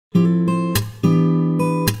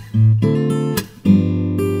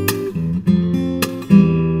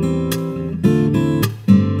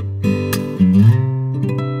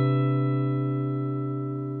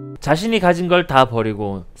자신이 가진 걸 다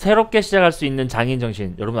버리고 새롭게 시작할 수 있는 장인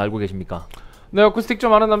정신 여러분 알고 계십니까? 네, 어쿠스틱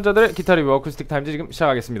좀 아는 남자들의 기타 리뷰 어쿠스틱타임즈 지금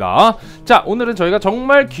시작하겠습니다. 자, 오늘은 저희가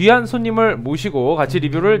정말 귀한 손님을 모시고 같이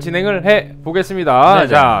리뷰를 진행을 해 보겠습니다. 네네.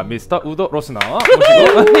 자, 미스터 우도 로스너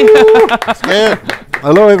모시고. Yeah.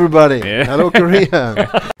 Hello, everybody. Hello, Korea.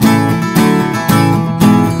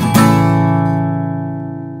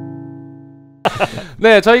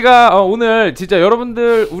 네, 저희가 오늘 진짜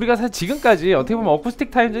여러분들 우리가 사실 지금까지 어떻게 보면 어쿠스틱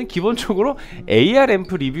타임즈는 기본적으로 AR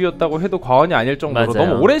앰프 리뷰였다고 해도 과언이 아닐 정도로 맞아요.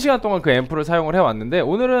 너무 오랜 시간 동안 그 앰프를 사용을 해왔는데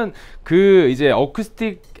오늘은 그 이제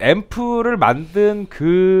어쿠스틱 앰프를 만든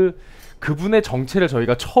그분의 정체를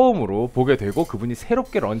저희가 처음으로 보게 되고 그분이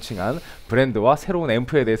새롭게 런칭한 브랜드와 새로운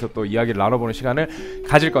앰프에 대해서 또 이야기를 나눠보는 시간을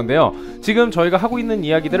가질 건데요. 지금 저희가 하고 있는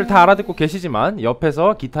이야기들을 다 알아듣고 계시지만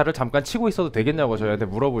옆에서 기타를 잠깐 치고 있어도 되겠냐고 저희한테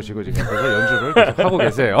물어보시고 지금 옆에서 연주를 계속 하고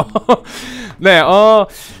계세요. 네,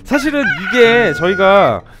 사실은 이게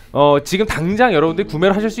저희가 지금 당장 여러분들이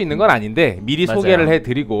구매를 하실 수 있는 건 아닌데 미리 맞아요. 소개를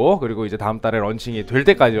해드리고 그리고 이제 다음 달에 런칭이 될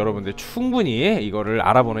때까지 여러분들 충분히 이거를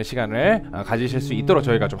알아보는 시간을 가지실 수 있도록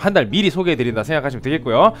저희가 좀 한 달 미리 소개해드린다 생각하시면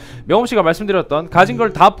되겠고요. 명hom씨가 말씀드렸던 가진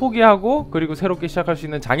걸 다 포기하고 그리고 새롭게 시작할 수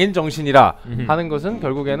있는 장인 정신이라 하는 것은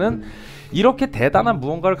결국에는 이렇게 대단한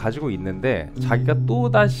무언가를 가지고 있는데 자기가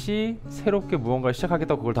또다시 새롭게 무언가를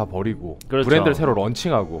시작하겠다고 그걸 다 버리고 그렇죠. 브랜드를 새로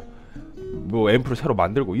런칭하고 뭐 앰프를 새로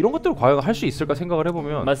만들고 이런 것들을 과연 할 수 있을까 생각을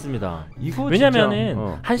해보면 맞습니다. 이거 왜냐면은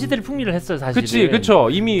진짜, 한 시대를 풍미를 했어요 사실. 그치 그쵸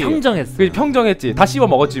이미 평정했어요. 평정했지 다 씹어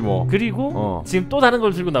먹었지 뭐. 그리고 지금 또 다른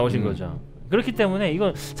걸 들고 나오신 음. 거죠. 그렇기 때문에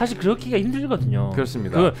이건 사실 그렇기가 힘들거든요.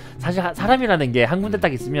 그렇습니다. 그 사실 사람이라는 게 한 군데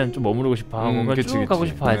딱 있으면 좀 머무르고 싶어하고 그치, 쭉 가고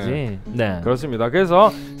그치. 싶어하지. 네. 그렇습니다.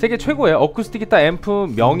 그래서 세계 최고의 어쿠스틱 기타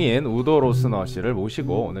앰프 명인 우도 로스너 씨를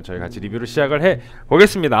모시고 오늘 저희 같이 리뷰를 시작을 해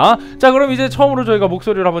보겠습니다. 자, 그럼 이제 처음으로 저희가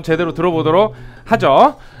목소리를 한번 제대로 들어보도록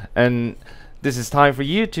하죠. And this is time for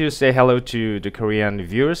you to say hello to the Korean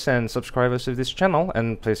viewers and subscribers of this channel,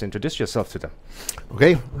 and please introduce yourself to them.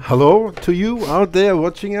 Okay. Hello to you out there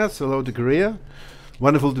watching us. Hello to Korea.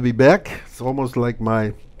 Wonderful to be back. It's almost like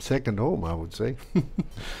my second home, I would say.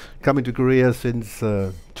 Coming to Korea since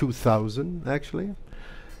 2000, actually.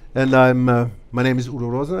 And my name is Udo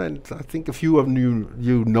Rosa, and I think a few of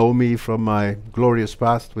you know me from my glorious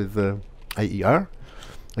past with AER,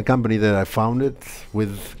 a company that I founded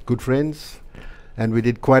with good friends. And we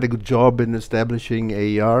did quite a good job in establishing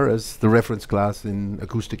AER as the reference class in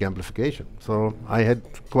acoustic amplification. So I had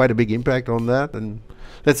quite a big impact on that, and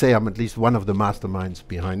let's say I'm at least one of the masterminds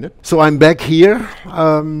behind it. So I'm back here.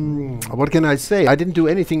 What can I say? I didn't do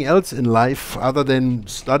anything else in life other than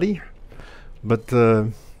study, but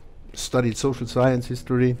studied social science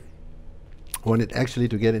history. Wanted actually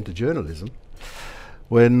to get into journalism.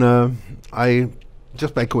 When I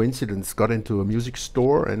just by coincidence got into a music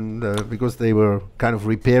store, and because they were kind of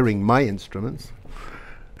repairing my instruments,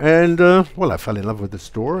 and well, I fell in love with the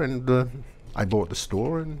store, and I bought the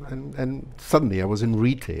store, and suddenly I was in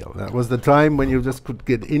retail. That was the time when you just could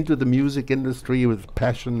get into the music industry with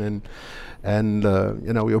passion and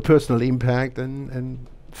you know, your personal impact, and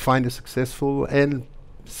find a successful and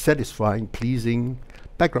satisfying, pleasing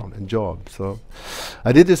background and job. So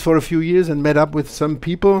I did this for a few years and met up with some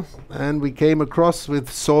people, and we came across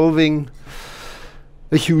with solving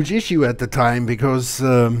a huge issue at the time, because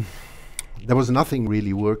there was nothing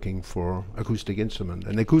really working for acoustic instrument,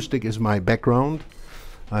 and acoustic is my background.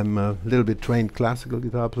 I'm a little bit trained classical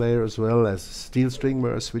guitar player as well as steel string,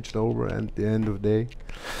 where I switched over at the end of the day.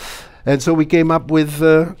 And so we came up with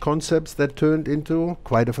concepts that turned into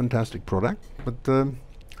quite a fantastic product. But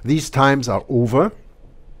these times are over,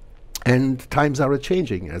 and times are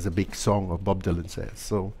a-changing, as a big song of Bob Dylan says.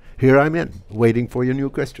 So here I'm in, waiting for your new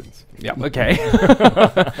questions. Yeah, okay.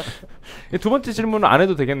 두 번째 질문은 안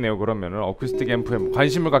해도 되겠네요. 그러면은 어쿠스틱 앰프에 뭐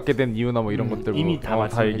관심을 갖게 된 이유나 뭐 이런 것들 이미 뭐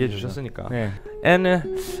다 얘기해 말씀해 주셨으니까. 네. And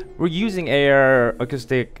we're using AR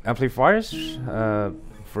acoustic amplifiers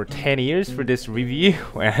for 10 years for this review,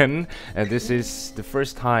 and this is the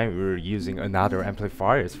first time we're using another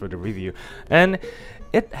amplifiers for the review. And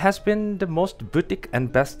it has been the most boutique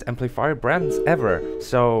and best amplifier brands ever.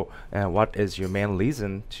 So what is your main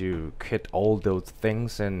reason to quit all those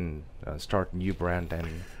things and start new brand and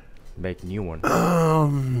make new one?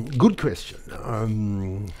 Good question.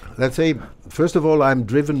 Let's say, first of all, I'm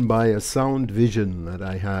driven by a sound vision that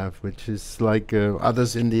I have, which is like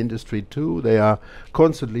others in the industry too. They are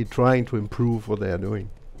constantly trying to improve what they are doing.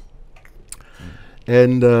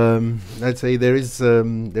 And let's say there is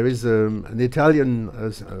an Italian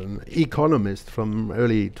economist from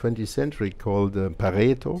early 20th century called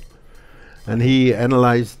Pareto, and he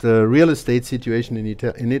analyzed the real estate situation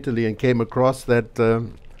in Italy and came across that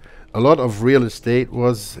a lot of real estate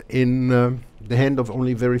was in the hand of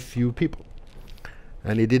only very few people.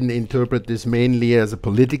 And he didn't interpret this mainly as a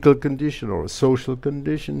political condition or a social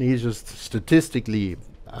condition. He just statistically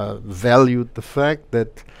valued the fact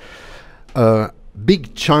that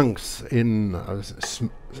big chunks in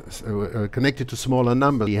connected to smaller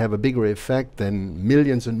numbers have a bigger effect than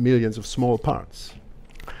millions and millions of small parts.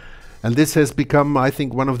 And this has become, I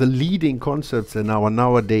think, one of the leading concepts in our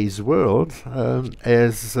nowadays world,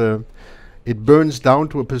 as it burns down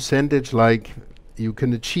to a percentage like you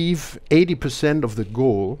can achieve 80% of the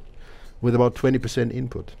goal with about 20%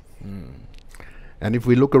 input. And if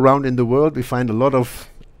we look around in the world, we find a lot of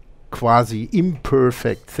quasi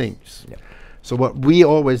imperfect things. Yeah. So what we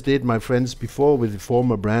always did, my friends, before with the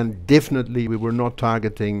former brand, definitely we were not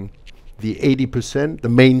targeting the 80%, the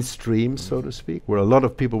mainstream, so to speak, where a lot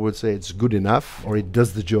of people would say it's good enough or it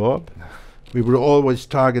does the job. We were always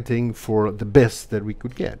targeting for the best that we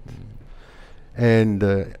could get. And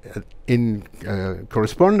in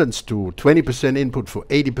correspondence to 20% input for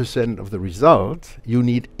 80% of the result, you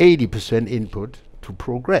need 80% input to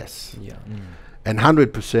progress. Yeah. And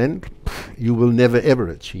 100% you will never ever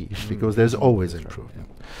achieve because there's always improvement.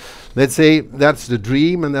 Let's say that's the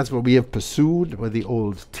dream and that's what we have pursued with the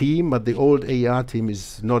old team, but the old AR team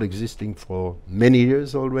is not existing for many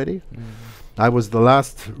years already. I was the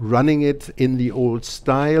last running it in the old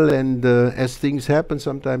style, and as things happen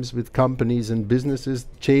sometimes with companies and businesses,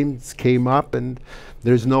 change came up and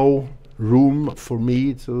there's no room for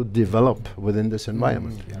me to develop within this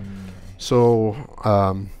environment. So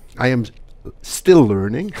I am still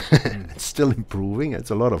learning, still improving. It's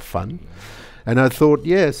a lot of fun. And I thought,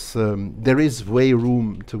 yes, there is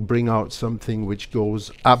room to bring out something which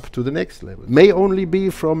goes up to the next level. May only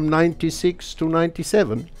be from 96 to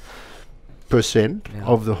 97%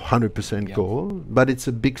 of the 100% goal, but it's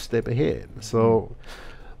a big step ahead. So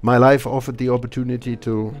my life offered the opportunity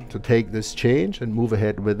to take this change and move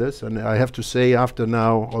ahead with this. And I have to say, after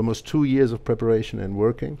now almost 2 years of preparation and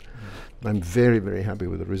working, I'm very, very happy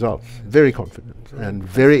with the results. Very confident and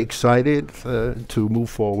very excited to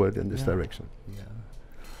move forward in this direction.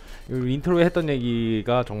 인트로에 했던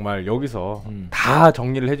얘기가 정말 여기서 다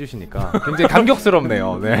정리를 해주시니까 굉장히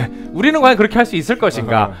감격스럽네요. 네. 우리는 과연 그렇게 할 수 있을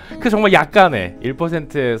것인가? 그 정말 약간의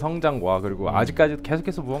 1%의 성장과 그리고 아직까지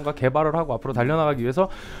계속해서 무언가 개발을 하고 앞으로 달려나가기 위해서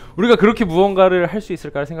우리가 그렇게 무언가를 할 수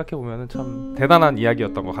있을까를 생각해 보면 참 대단한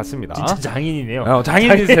이야기였던 것 같습니다. 진짜 장인이네요.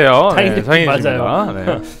 장인이세요. 장인, 장인이십니다. 맞아요.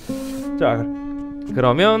 네. 자,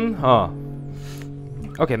 그러면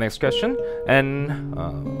okay, next question. And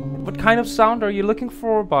what kind of sound are you looking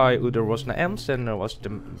for by Uder Rosna Ems, and what's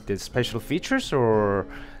the special features or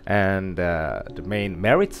and the main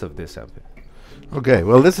merits of this amp? Okay,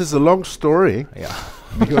 well, this is a long story. Yeah.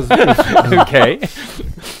 Because Okay.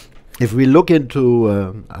 if we look into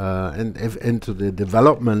into the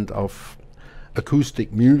development of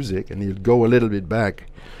acoustic music, and you go a little bit back,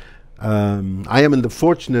 I am in the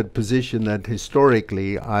fortunate position that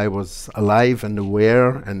historically I was alive and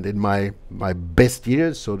aware and in my best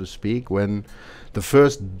years, so to speak, when the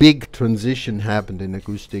first big transition happened in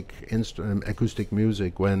acoustic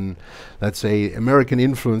music, when, let's say, American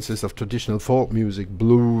influences of traditional folk music,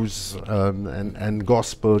 blues and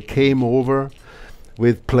gospel came over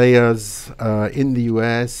with players in the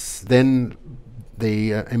US. Then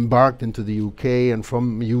they embarked into the UK, and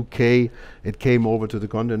from UK it came over to the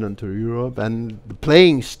continental Europe, and the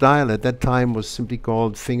playing style at that time was simply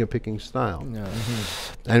called finger-picking style.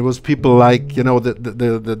 And it was people like, you know,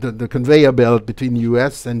 the conveyor belt between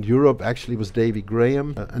US and Europe actually was Davy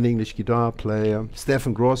Graham, an English guitar player,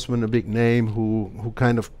 Stephen Grossman, a big name who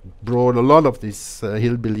kind of brought a lot of this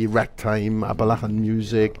hillbilly, ragtime, Appalachian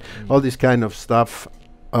music, all this kind of stuff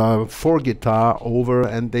for guitar over,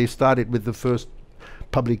 and they started with the first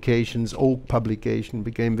publications. Oak publication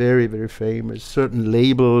became very, very famous. Certain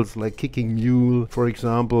labels like Kicking Mule, for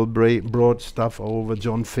example, brought stuff over.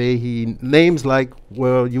 John Fahey, names like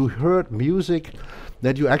where you heard music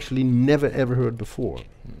that you actually never ever heard before.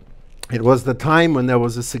 It was the time when there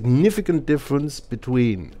was a significant difference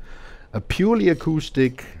between a purely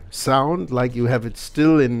acoustic sound, like you have it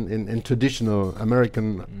still in traditional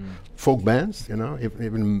American folk bands, you know,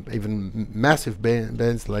 even massive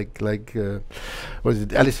bands like what is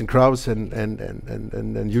it, Alison, Kraus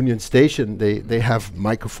and Union Station. They have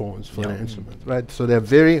microphones for their instruments, right? So they're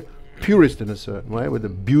very purist in a certain way with a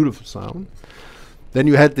beautiful sound. Then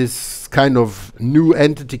you had this kind of new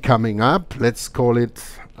entity coming up. Let's call it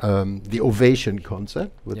the Ovation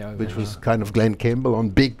concept, which was kind of Glenn Campbell on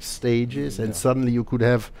big stages, and suddenly you could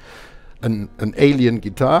have an alien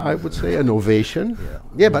guitar, I would say, an Ovation.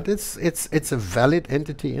 But it's a valid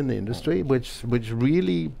entity in the industry, which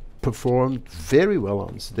really performed very well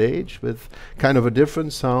on stage with kind of a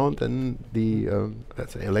different sound than the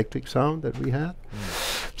let's say electric sound that we had.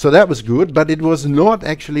 So that was good, but it was not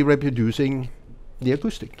actually reproducing the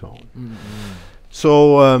acoustic tone.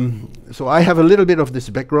 So I have a little bit of this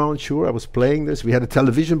background. Sure, I was playing this. We had a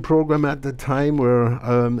television program at the time where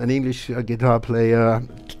an English guitar player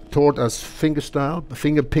taught us fingerstyle,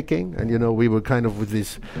 finger picking, and you know we were kind of with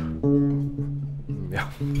this. Yeah.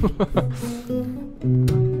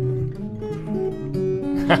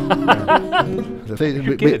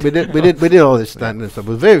 We did all this stuff. It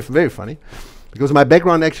was very, very funny, because my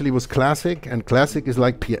background actually was classic, and classic is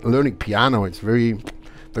like learning piano. It's very,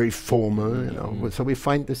 very formal, you know. So we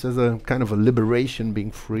find this as a kind of a liberation,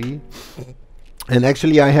 being free. And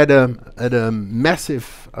actually, I had a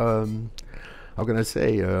massive. How can I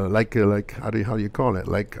say? Like how do you call it?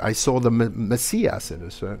 Like I saw the Messias in a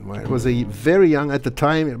certain way. It was a very young at the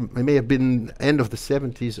time. It may have been end of the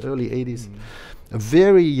 70s, early 80s. A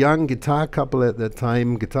very young guitar couple at that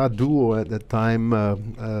time, guitar duo at that time,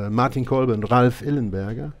 Martin Kolbe and Ralf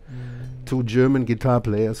Illenberger, two German guitar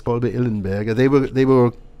players, Kolbe Illenberger.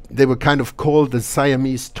 They were kind of called the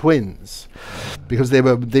Siamese twins, because they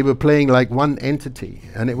were playing like one entity,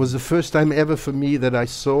 and it was the first time ever for me that I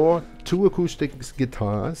saw two acoustic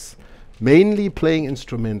guitars, mainly playing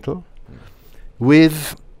instrumental,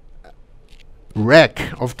 with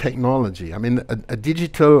rack of technology. I mean, a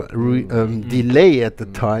digital delay at the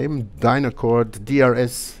time, Dynacord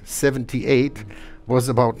DRS 78, was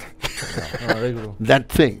about that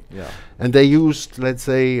thing. Yeah. And they used, let's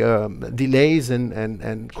say, delays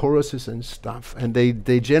and choruses and stuff, and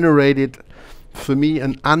they generated, for me,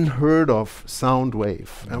 an unheard of sound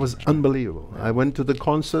wave. That was unbelievable. I went to the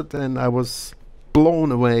concert and I was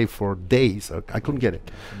blown away for days. I couldn't get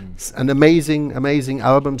it. It's an amazing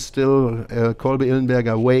album still, Kolbe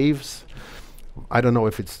Illenberger Waves. I don't know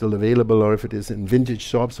if it's still available or if it is in vintage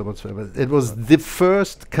shops or whatsoever. It was the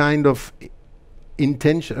first kind of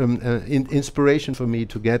inspiration for me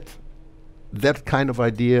to get that kind of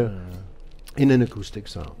idea in an acoustic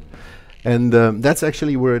sound. And that's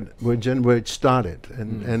actually where it started.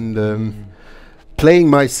 And playing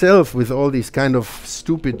myself with all these kind of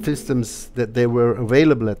stupid systems that they were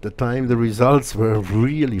available at the time, the results were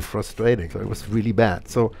really frustrating. So it was really bad.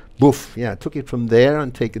 So boof, yeah, took it from there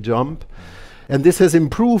and take a jump. And this has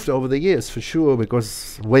improved over the years for sure,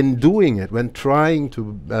 because when doing it, when trying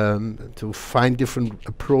to find different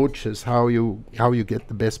approaches, how you get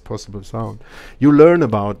the best possible sound, you learn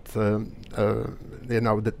about the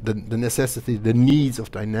necessity, the needs of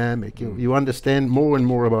dynamic. You understand more and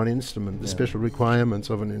more about instrument, the special requirements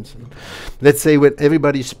of an instrument. Let's say when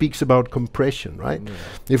everybody speaks about compression, right?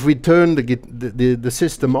 If we turn the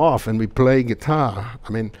system off and we play guitar, I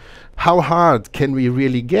mean, how hard can we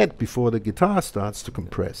really get before the guitar starts to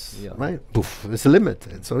compress, right? Poof, it's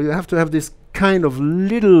limited. So you have to have this kind of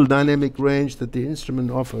little dynamic range that the instrument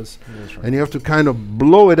offers, and you have to kind of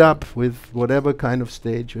blow it up with whatever kind of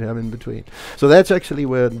stage you have in between. So that's actually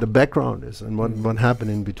where the background is and what happened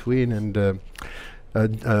in between. And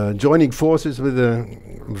joining forces with a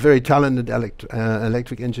very talented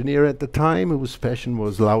electric engineer at the time, whose passion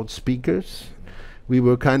was loudspeakers. We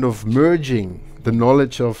were kind of merging the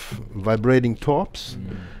knowledge of vibrating tops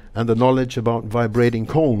and the knowledge about vibrating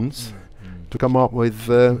cones to come up with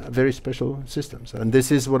very special systems. And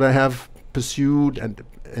this is what I have pursued and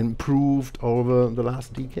improved over the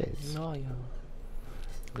last decades.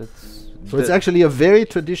 So it's actually a very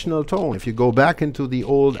traditional tone. If you go back into the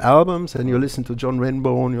old albums and you listen to John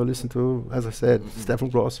Renbourn, you listen to, as I said, Stephen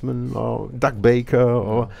Grossman or Doug Baker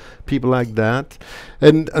or people like that.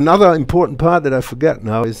 And another important part that I forget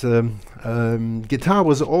now is guitar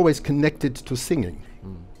was always connected to singing.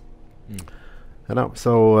 You know,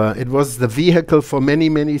 so it was the vehicle for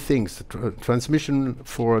many things. Transmission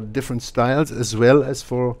for different styles as well as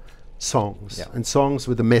for songs, and songs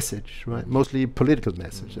with a message, right? Mostly political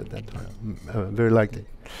message at that time, very likely.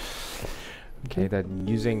 Okay, that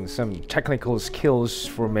using some technical skills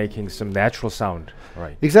for making some natural sound,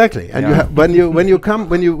 right? Exactly, and when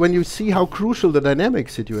you see how crucial the dynamic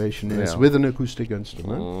situation is with an acoustic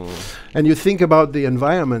instrument, and you think about the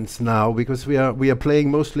environments now, because we are playing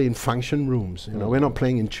mostly in function rooms. You know, we're not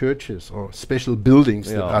playing in churches or special buildings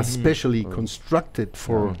that are specially constructed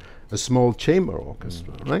for a small chamber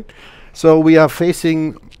orchestra, right? So we are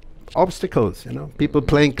facing obstacles, you know, people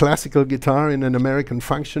playing classical guitar in an American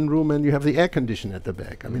function room, and you have the air condition at the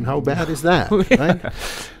back. I mean, how bad is that, right?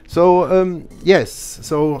 So yes,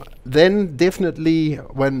 so then definitely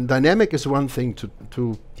when dynamic is one thing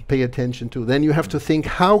to pay attention to, then you have to think,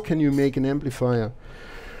 how can you make an amplifier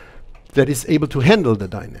that is able to handle the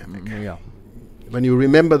dynamic? when you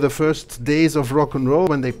remember the first days of rock and roll,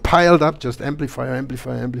 when they piled up just amplifier,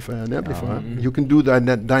 amplifier, amplifier, and amplifier, you can do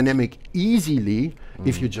that dynamic easily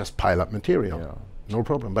if you just pile up material. Yeah. No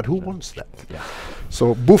problem. But who wants that? Yeah.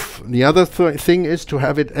 So, boof. The other thing is to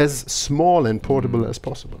have it as small and portable as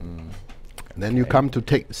possible. Then you come to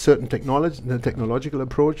certain technological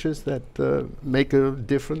approaches that make a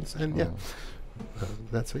difference, and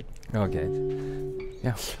that's it. Okay.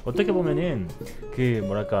 Yeah. 어떻게 보면은 그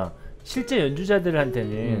뭐랄까 실제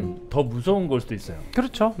연주자들한테는 더 무서운 걸 수도 있어요.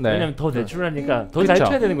 그렇죠. 네. 왜냐면 더 내추럴하니까 더 잘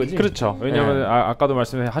쳐야 되는 거지. 그렇죠. 왜냐면 아까도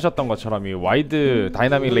말씀하셨던 것처럼 이 와이드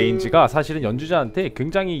다이나믹 레인지가 사실은 연주자한테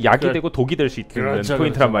굉장히 약이 되고 독이 될 수 있는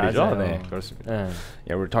포인트란 말이죠. 맞아요. 네, 그렇습니다.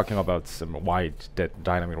 Yeah, we're talking about some wide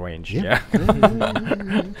dynamic range. Yeah.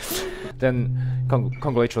 Then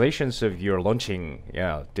congratulations of your launching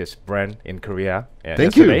this brand in Korea.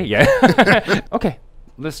 Thank you. Yeah. Okay,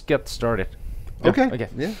 let's get started. Okay.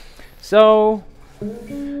 Yeah. So,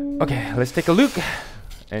 okay, let's take a look.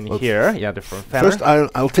 And here, the front panel. First,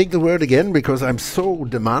 I'll take the word again because I'm so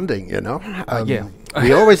demanding. You know, yeah.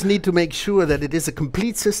 We always need to make sure that it is a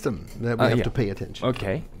complete system that we have to pay attention.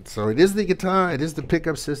 Okay. So it is the guitar, it is the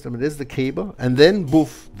pickup system, it is the cable, and then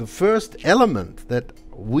boof, the first element that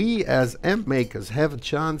we as amp makers have a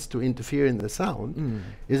chance to interfere in the sound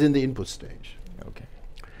is in the input stage. Okay.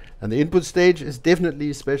 And the input stage is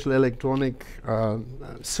definitely special electronic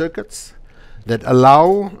circuits that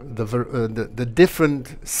allow the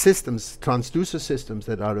different systems, transducer systems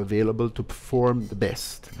that are available to perform the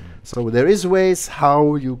best. So there is ways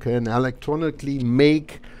how you can electronically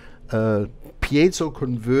make a piezo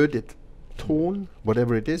converted tone,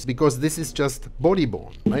 whatever it is, because this is just body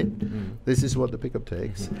born, right? This is what the pickup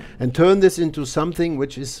takes, and turn this into something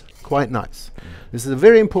which is quite nice. This is a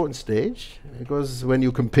very important stage because when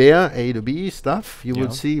you compare A to B stuff, you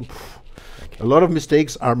will see a lot of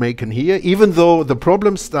mistakes are made here, even though the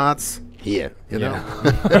problem starts here. You know.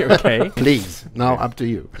 Okay. Please, now up to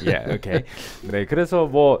you. Yeah. Okay. 네, 그래서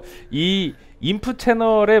뭐 이 인풋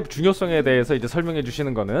채널의 중요성에 대해서 이제 설명해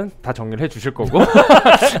주시는 거는 다 정리를 해 주실 거고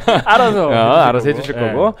알아서 해 주실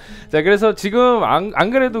거고. 자, 그래서 지금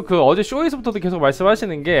안 그래도 그 어제 쇼에서부터도 계속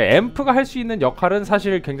말씀하시는 게 앰프가 할 수 있는 역할은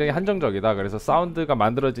사실 굉장히 한정적이다. 그래서 사운드가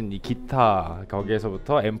만들어진 이 기타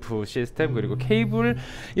거기에서부터 앰프 시스템 그리고 케이블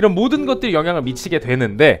이런 모든 것들이 영향을 미치게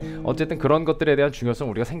되는데 어쨌든 그런 것들에 대한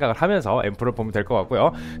중요성 우리가 생각을 하면서 앰프를 보면 될 것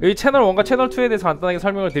같고요. 이 채널 1과 채널 2에 대해서 간단하게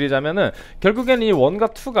설명을 드리자면은 결국엔 이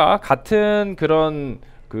 1과 2가 같은 그런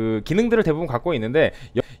그 기능들을 대부분 갖고 있는데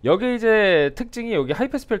여기 이제 특징이 여기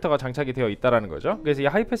하이패스 필터가 장착이 되어 있다라는 거죠. 그래서 이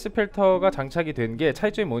하이패스 필터가 장착이 된 게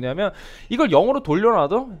차이점이 뭐냐면 이걸 0으로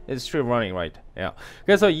돌려놔도 it's still running right.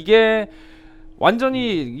 그래서 이게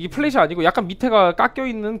완전히 이 플랫이 아니고 약간 밑에가 깎여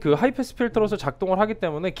있는 그 하이패스 필터로서 작동을 하기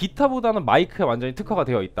때문에 기타보다는 마이크에 완전히 특화가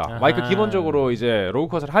되어 있다. 마이크 기본적으로 이제 로우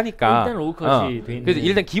컷을 하니까 일단 로우 컷이 돼 있네. 그래서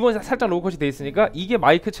일단 기본 살짝 로우 컷이 돼 있으니까 이게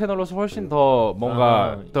마이크 채널로서 훨씬 더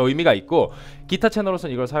뭔가 더 의미가 있고 기타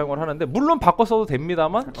채널로서는 이걸 사용을 하는데 물론 바꿔 써도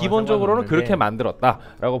됩니다만 기본적으로는 그렇게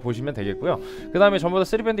만들었다라고 보시면 되겠고요. 그 다음에 전부 다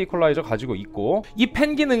 3밴드 이퀄라이저 가지고 있고 이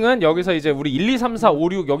펜 기능은 여기서 이제 우리 1, 2, 3, 4, 5,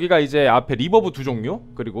 6 여기가 이제 앞에 리버브 두 종류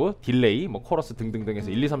그리고 딜레이 뭐 코러스 등등등 해서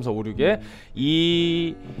 1, 2, 3, 4, 5, 6의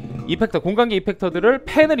이 이펙터 공간계 이펙터들을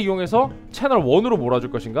펜을 이용해서 채널 1으로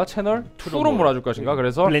몰아줄 것인가 채널 2로 몰아줄 것인가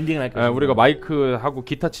그래서 블렌딩을 할 것인가 우리가 마이크하고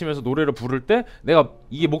기타 치면서 노래를 부를 때 내가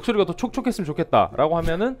이게 목소리가 더 촉촉했으면 좋겠다라고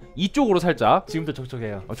하면은 이쪽으로 살짝 지금도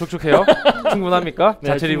촉촉해요. 촉촉해요? 충분합니까? 네,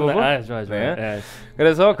 자체 리버브? 좋아요. 네.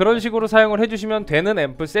 그래서 그런 식으로 사용을 해주시면 되는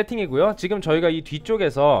앰프 세팅이고요. 지금 저희가 이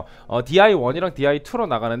뒤쪽에서 DI1이랑 DI2로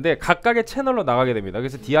나가는데 각각의 채널로 나가게 됩니다.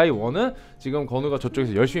 그래서 DI1은 지금 건우가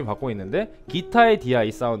저쪽에서 열심히 받고 있는데 기타의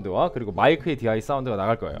DI 사운드와 그리고 마이크의 DI 사운드가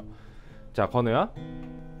나갈 거예요. 자, 건우야?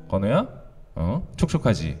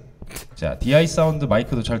 촉촉하지? 자, DI 사운드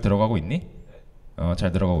마이크도 잘 들어가고 있니?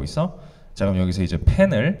 잘 들어가고 있어? 자, 그럼 여기서 이제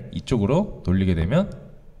펜을 이쪽으로 돌리게 되면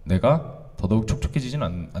내가 더더욱 촉촉해지진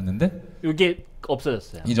않는데? 이게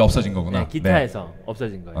없어졌어요. 이제 없어진 거구나. 네, 기타에서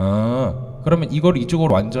없어진 거예요. 그러면 이걸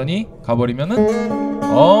이쪽으로 완전히 가버리면은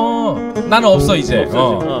나는 없어 이제.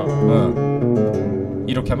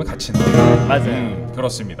 이렇게 하면 같이 나와요. 맞아요.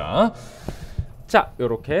 그렇습니다. 자,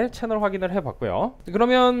 요렇게 채널 확인을 해봤고요.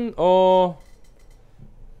 그러면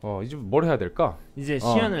이제 뭘 해야 될까? 이제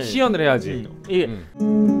시연을 해야지. 이게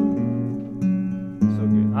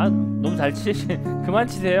너무 잘 치시 그만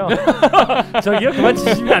치세요. 저기요 그만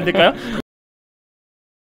치시면 안 될까요?